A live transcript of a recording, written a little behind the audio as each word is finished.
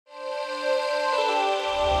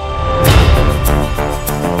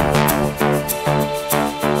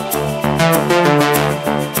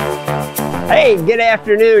Hey, good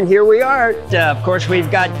afternoon. Here we are. Of course, we've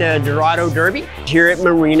got the Dorado Derby here at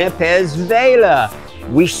Marina Vela.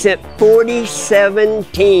 We sent 47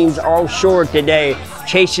 teams offshore today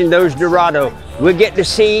chasing those Dorado. We'll get to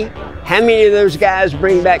see how many of those guys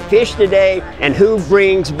bring back fish today and who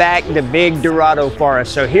brings back the big Dorado for us.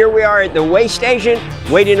 So here we are at the weigh station,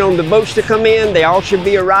 waiting on the boats to come in. They all should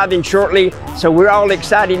be arriving shortly. So we're all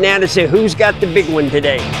excited now to see who's got the big one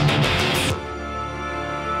today.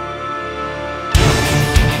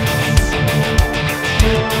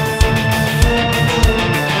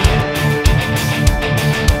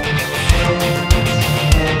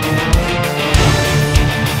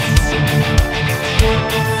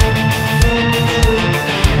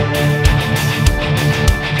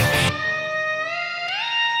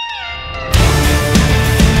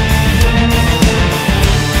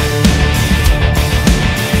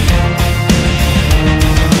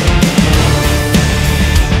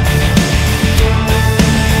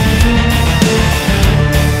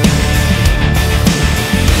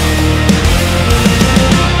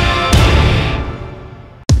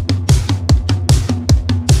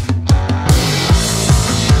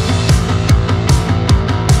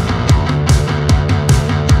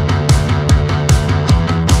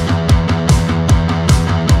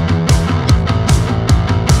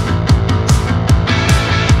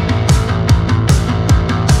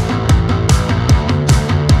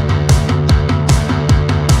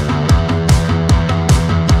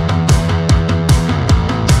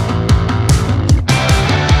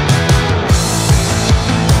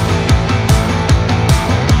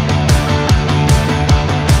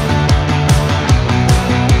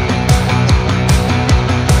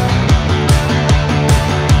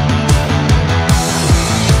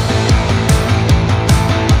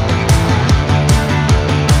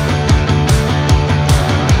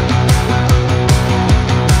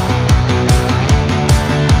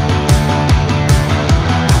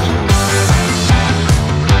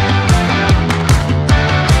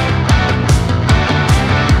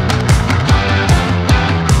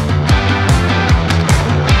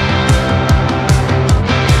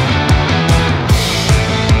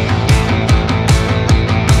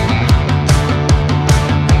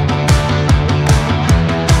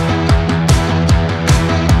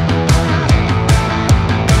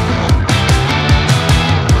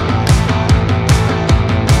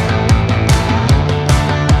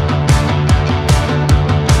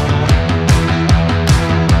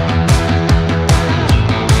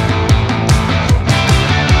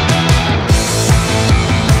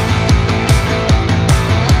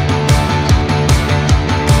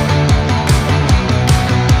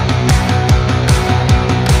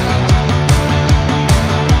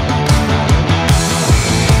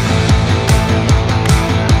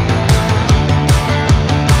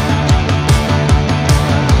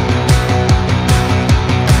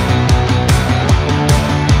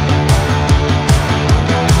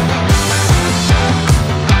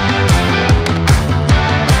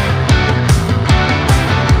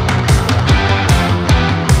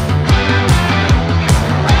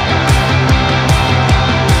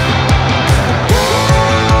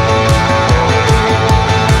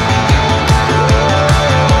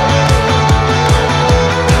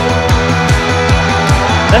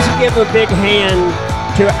 Let's give a big hand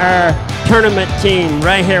to our tournament team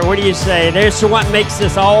right here. What do you say? There's what makes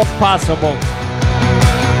this all possible.